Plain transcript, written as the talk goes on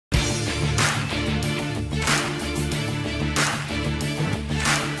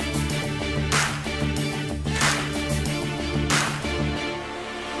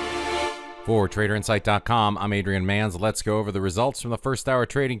For TraderInsight.com, I'm Adrian Manns. Let's go over the results from the first hour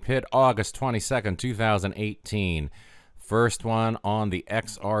trading pit, August 22nd, 2018. First one on the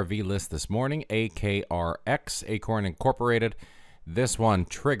XRV list this morning, AKRX, Acorn Incorporated. This one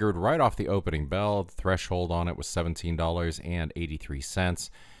triggered right off the opening bell. The threshold on it was $17.83.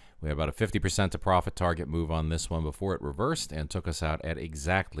 We had about a 50% to profit target move on this one before it reversed and took us out at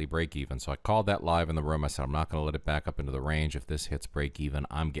exactly break even. So I called that live in the room. I said, I'm not going to let it back up into the range. If this hits break even,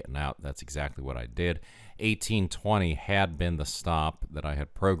 I'm getting out. That's exactly what I did. 1820 had been the stop that I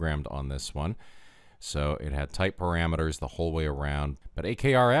had programmed on this one. So it had tight parameters the whole way around. But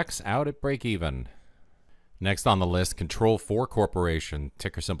AKRX out at break even. Next on the list, Control4 Corporation,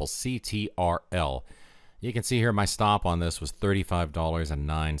 ticker symbol CTRL. You can see here my stop on this was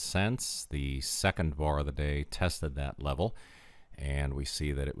 $35.09. The second bar of the day tested that level, and we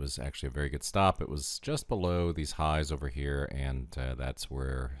see that it was actually a very good stop. It was just below these highs over here, and that's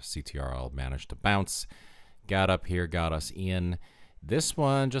where CTRL managed to bounce. Got up here, got us in. This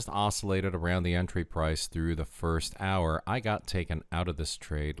one just oscillated around the entry price through the first hour. I got taken out of this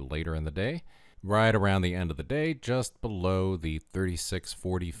trade later in the day. Right around the end of the day, just below the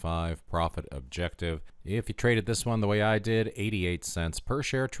 36.45 profit objective. If you traded this one the way I did, 88 cents per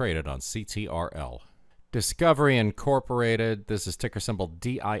share traded on CTRL. Discovery Incorporated, this is ticker symbol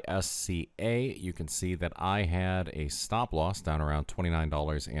DISCA. You can see that I had a stop loss down around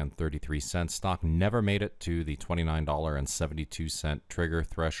 $29.33. Stock never made it to the $29.72 trigger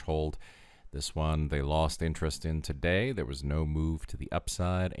threshold. This one they lost interest in today. There was no move to the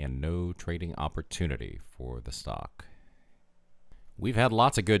upside and no trading opportunity for the stock. We've had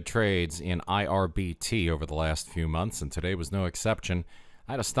lots of good trades in IRBT over the last few months, and today was no exception.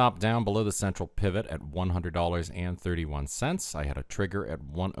 I had a stop down below the central pivot at $100.31. I had a trigger at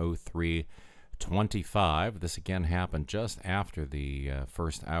 103.25. This again happened just after the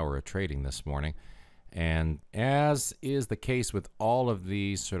first hour of trading this morning. And as is the case with all of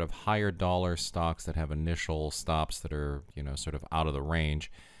these sort of higher dollar stocks that have initial stops that are, sort of out of the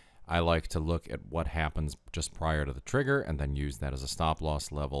range, I like to look at what happens just prior to the trigger and then use that as a stop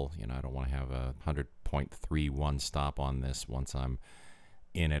loss level. I don't want to have a 100.31 stop on this once I'm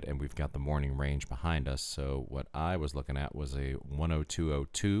in it and we've got the morning range behind us. So what I was looking at was a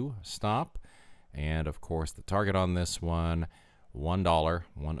 102.02 stop. And of course, the target on this one, $1,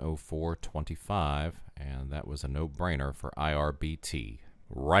 104.25, and that was a no-brainer for IRBT.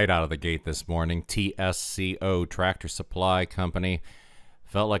 Right out of the gate this morning, TSCO, Tractor Supply Company,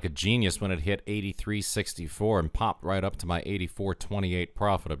 felt like a genius when it hit 83.64 and popped right up to my 84.28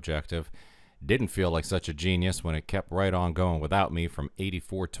 profit objective. Didn't feel like such a genius when it kept right on going without me from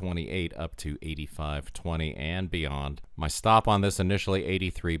 84.28 up to 85.20 and beyond. My stop on this initially,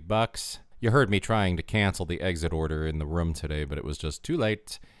 $83. You heard me trying to cancel the exit order in the room today, but it was just too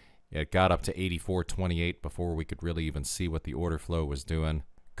late. It got up to 84.28 before we could really even see what the order flow was doing.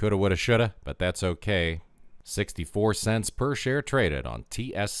 Coulda, woulda, shoulda, but that's okay. 64 cents per share traded on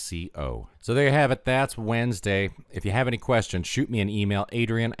TSCO. So there you have it. That's Wednesday. If you have any questions, shoot me an email,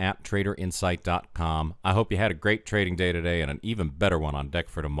 adrian@traderinsight.com. I hope you had a great trading day today and an even better one on deck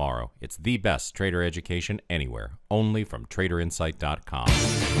for tomorrow. It's the best trader education anywhere, only from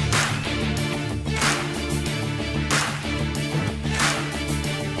traderinsight.com.